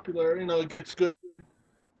more popular, it gets good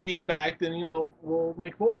feedback, then we'll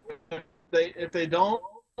make more. If they don't,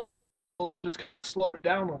 we'll just slow it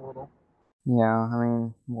down a little. Yeah, I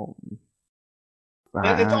mean, well,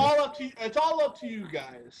 It's all up to you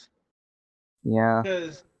guys. yeah,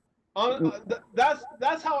 Because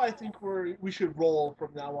that's how I think we should roll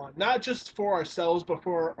from now on. Not just for ourselves, but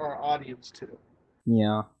for our audience too.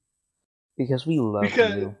 yeah, because we love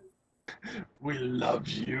Because you. we love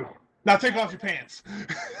you. Now take off your pants.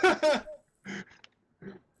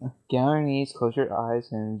 Get on your knees, close your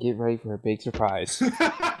eyes, and get ready for a big surprise.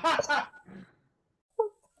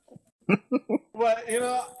 Well,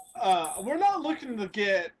 we're not looking to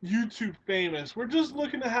get YouTube famous. We're just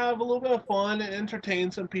looking to have a little bit of fun and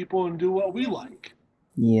entertain some people and do what we like.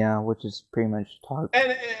 Yeah, which is pretty much talk.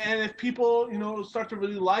 And if people, start to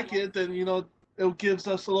really like it, then it gives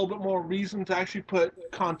us a little bit more reason to actually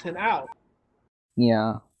put content out.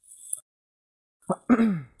 Yeah.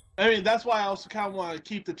 I mean, that's why I also kind of want to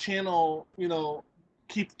keep the channel,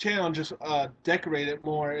 just decorated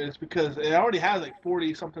more, is because it already has like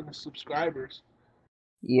 40 something subscribers.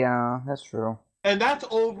 Yeah, that's true. And that's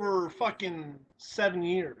over fucking 7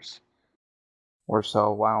 years. Or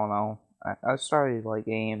so, I don't know. I started like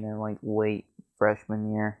game in like late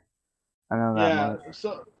freshman year. I know that much.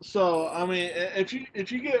 So I mean,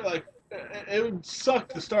 if you get like, it would suck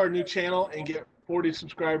to start a new channel and get 40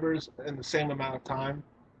 subscribers in the same amount of time.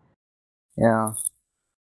 Yeah.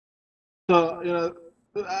 So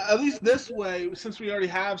at least this way, since we already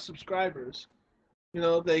have subscribers,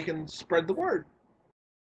 they can spread the word.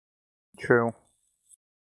 True.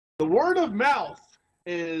 The word of mouth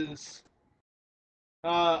is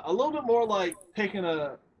a little bit more like taking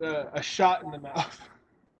a shot in the mouth.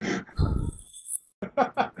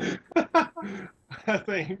 I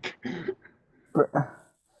think.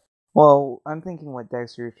 Well, I'm thinking what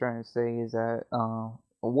Dexter is trying to say is that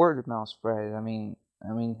a word of mouth spread. I mean,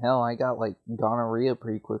 hell, I got like gonorrhea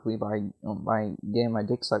pretty quickly by getting my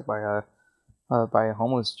dick sucked by a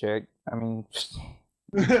homeless chick. I mean,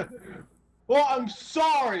 Well, I'm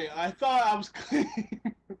sorry. I thought I was clean.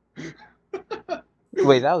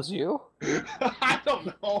 wait, that was you? I don't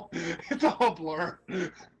know. It's all blur.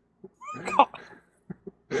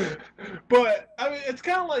 But I mean, it's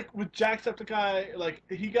kind of like with Jacksepticeye. Like,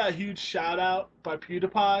 he got a huge shout out by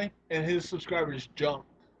PewDiePie, and his subscribers jumped.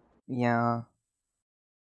 Yeah.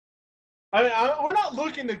 I mean, we're not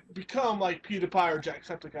looking to become like PewDiePie or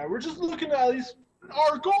Jacksepticeye. We're just looking to at least.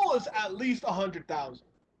 Our goal is at least 100,000.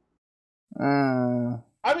 I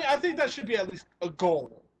mean, I think that should be at least a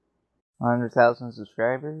goal. 100,000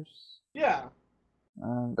 subscribers. Yeah.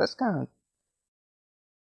 That's kind of.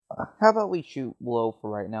 How about we shoot low for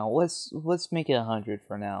right now? Let's make it 100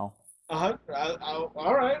 for now. 100.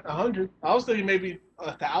 All right, 100. I was thinking maybe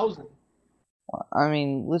 1,000. I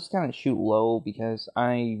mean, let's kind of shoot low because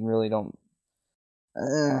I really don't.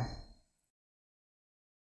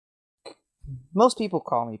 Most people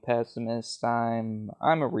call me pessimist. I'm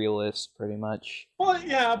a realist, pretty much. Well,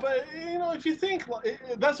 yeah, but if you think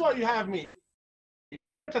that's why you have me.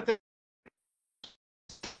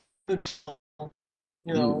 You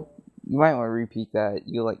You know, you might want to repeat that.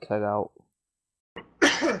 You cut out.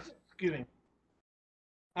 excuse me.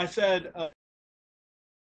 I said,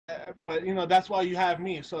 but that's why you have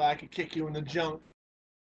me, so I could kick you in the junk.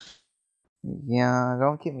 Yeah,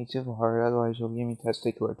 don't get me too hard, otherwise you'll give me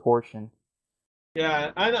testicular torsion.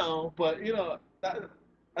 Yeah, I know, but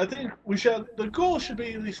I think the goal should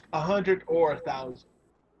be at least 100 or 1,000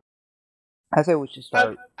 I say we should at,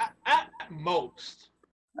 start. at most.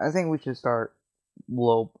 I think we should start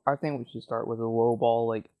low. I think we should start with a low ball,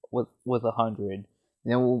 with 100.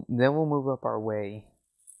 Then we'll move up our way.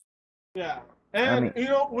 Yeah, I and mean,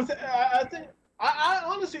 with I think I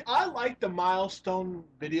honestly I like the milestone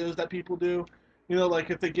videos that people do. Like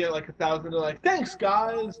if they get like 1,000, they're like, "Thanks,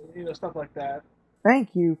 guys," stuff like that.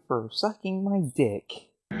 thank you for sucking my dick.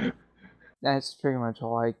 That's pretty much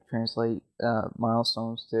all I translate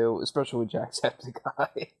milestones to, especially with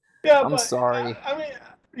Jacksepticeye. Yeah, I'm but sorry. I mean,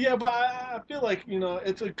 yeah, but I feel like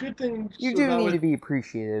it's a good thing You so do that need way. to be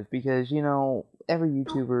appreciative because every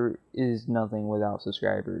YouTuber is nothing without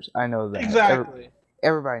subscribers. I know that. Exactly.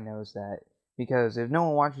 Everybody knows that because if no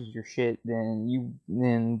one watches your shit, then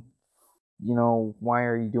why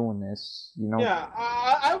are you doing this? Yeah,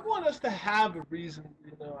 I want us to have a reason,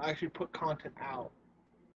 actually put content out.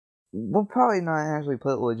 We'll probably not actually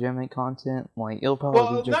put legitimate content. It'll probably be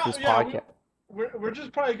Well, just now, this yeah, podcast. we're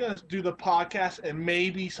just probably gonna do the podcast and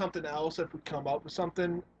maybe something else if we come up with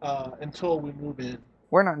something until we move in.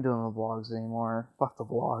 We're not doing the vlogs anymore. Fuck the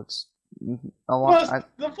vlogs. A lot. Plus,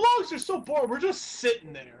 the vlogs are so boring. We're just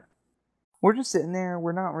sitting there. We're just sitting there.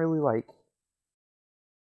 We're not really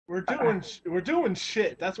We're doing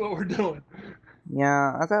shit. That's what we're doing.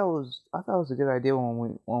 Yeah, I thought it was a good idea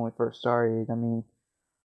when we first started. I mean,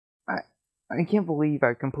 I I can't believe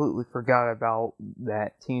I completely forgot about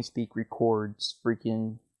that TeamSpeak records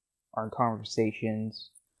freaking our conversations.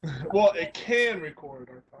 Well, it can record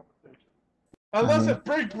our conversation. I Unless mean, if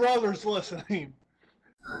Big Brother's listening.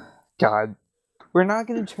 God, we're not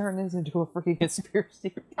gonna turn this into a freaking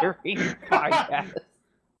conspiracy theory podcast.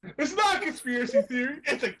 It's not a conspiracy theory.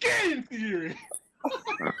 It's a game theory.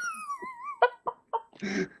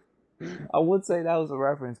 I would say that was a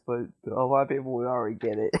reference, but a lot of people would already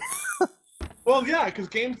get it. Well, yeah, because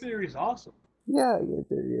game theory is awesome. Yeah,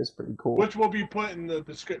 theory is pretty cool. Which will be put in the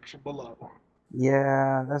description below.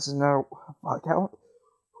 Yeah, that's another. Fuck,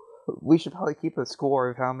 we should probably keep a score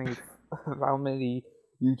of how many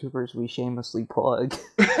YouTubers we shamelessly plug.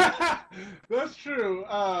 That's true.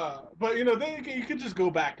 But then you could just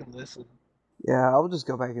go back and listen. Yeah, I'll just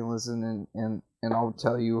go back and listen, and I'll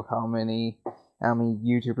tell you how many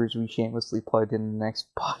YouTubers we shamelessly plugged in the next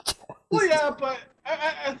podcast. Well, yeah, but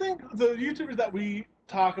I think the YouTubers that we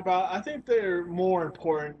talk about, I think they're more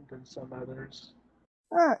important than some others.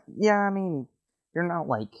 Yeah, I mean, they're not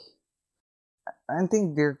I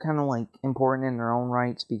think they're kind of important in their own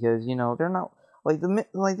rights because they're not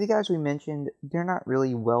the guys we mentioned. They're not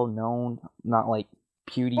really well known. Not like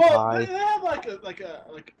PewDiePie. Well, they have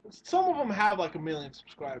some of them have like 1 million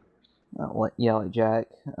subscribers. Like Jack.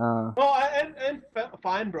 Well, and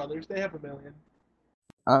Fine Brothers, they have 1 million.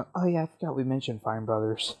 Oh yeah, I forgot we mentioned Fine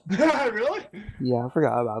Brothers. Really? Yeah, I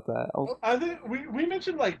forgot about that. I think we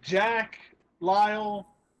mentioned like Jack, Lyle,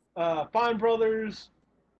 Fine Brothers,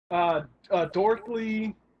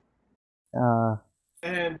 Dorkly,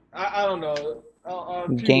 and I don't know.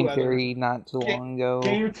 Game Theory not too long ago.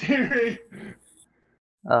 Game Theory.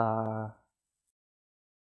 I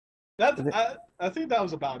think that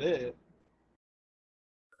was about it.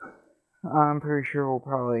 I'm pretty sure we'll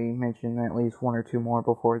probably mention at least one or two more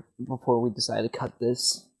before we decide to cut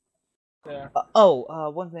this. Yeah.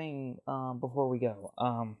 One thing before we go.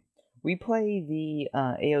 We play the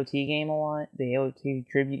AOT game a lot. The AOT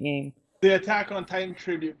tribute game. The Attack on Titan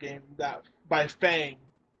tribute game by Fang.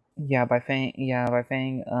 Yeah, by Fang.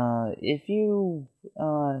 If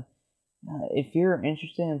you're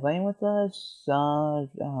interested in playing with us, Join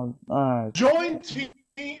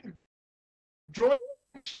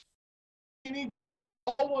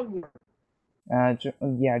all one word.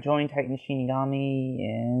 Join Titan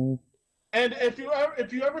Shinigami And if you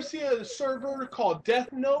ever see a server called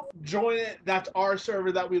Death Note, join it. That's our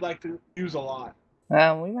server that we like to use a lot.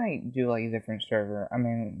 we might do a different server. I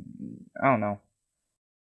mean, I don't know.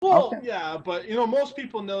 Well, yeah, but most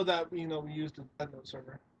people know that we use the Death Note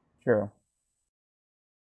server. True.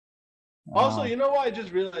 Also, what I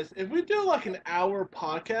just realized? If we do an hour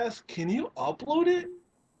podcast, can you upload it?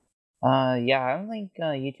 Yeah, I don't think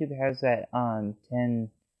YouTube has that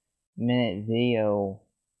 10-minute video.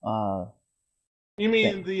 You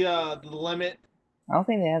mean Thing. the limit? I don't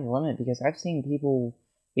think they have the limit because I've seen people.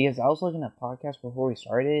 Because I was looking at podcasts before we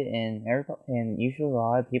started, and usually a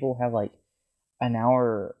lot of people have like an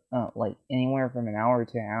hour, like anywhere from an hour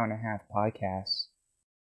to an hour and a half podcasts.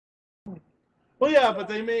 Well, yeah, but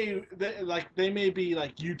they may be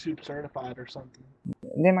like YouTube certified or something.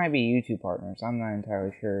 They might be YouTube partners. I'm not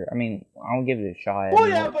entirely sure. I mean, I'll give it a shot. I Well,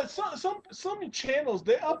 mean, yeah, but some channels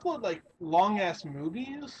they upload like long ass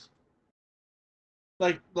movies,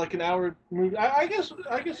 like an hour movie. I guess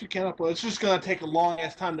you can upload. It's just gonna take a long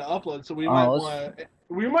ass time to upload, so we might want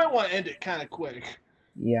to end it kind of quick.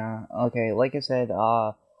 Yeah. Okay. Like I said,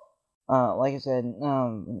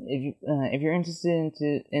 if you're interested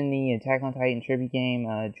in the Attack on Titan tribute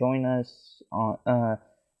game, join us on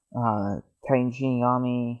Titan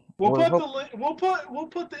Shinigami. We'll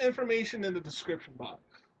put the information in the description box.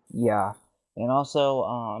 Yeah, and also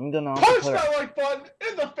I'm gonna also punch that like button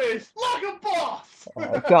in the face like a boss.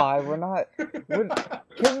 Oh God,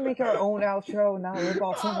 can we make our own outro, not rip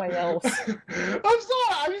off somebody else? I'm sorry,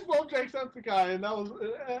 I just love Jacksepticeye, and that was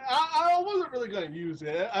I wasn't really gonna use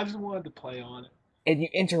it. I just wanted to play on it. And you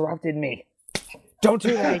interrupted me. Don't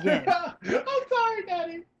do that again. I'm sorry,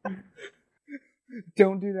 Daddy.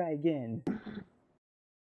 Don't do that again.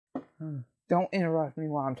 Don't interrupt me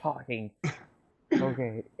while I'm talking.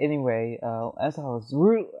 Okay. Anyway, as I was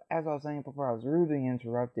saying before, I was rudely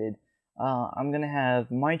interrupted. I'm gonna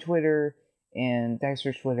have my Twitter and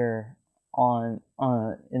Dexter's Twitter on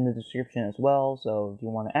in the description as well. So if you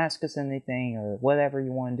want to ask us anything or whatever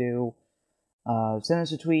you want to do, send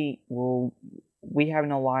us a tweet. We have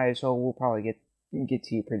no lives, so we'll probably get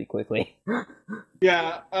to you pretty quickly.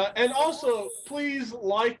 Yeah, and also please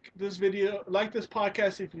like this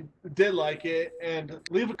podcast if you did like it, and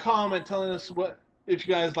leave a comment telling us if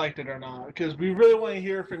you guys liked it or not, because we really want to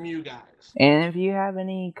hear from you guys. And if you have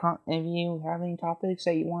any topics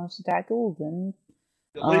that you want us to tackle, then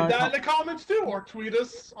leave that in the comments too, or tweet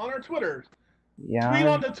us on our Twitter. Yeah, tweet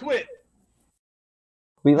on the twit.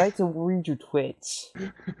 We like to read your twits.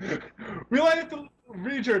 We like to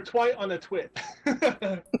read your twite on the twit.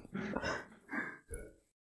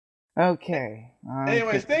 Okay.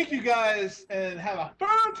 Anyways, thank you guys, and have a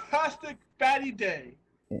fantastic fatty day.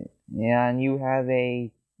 Yeah, and you have a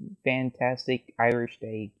fantastic Irish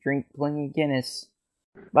day. Drink plenty of Guinness.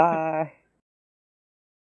 Bye.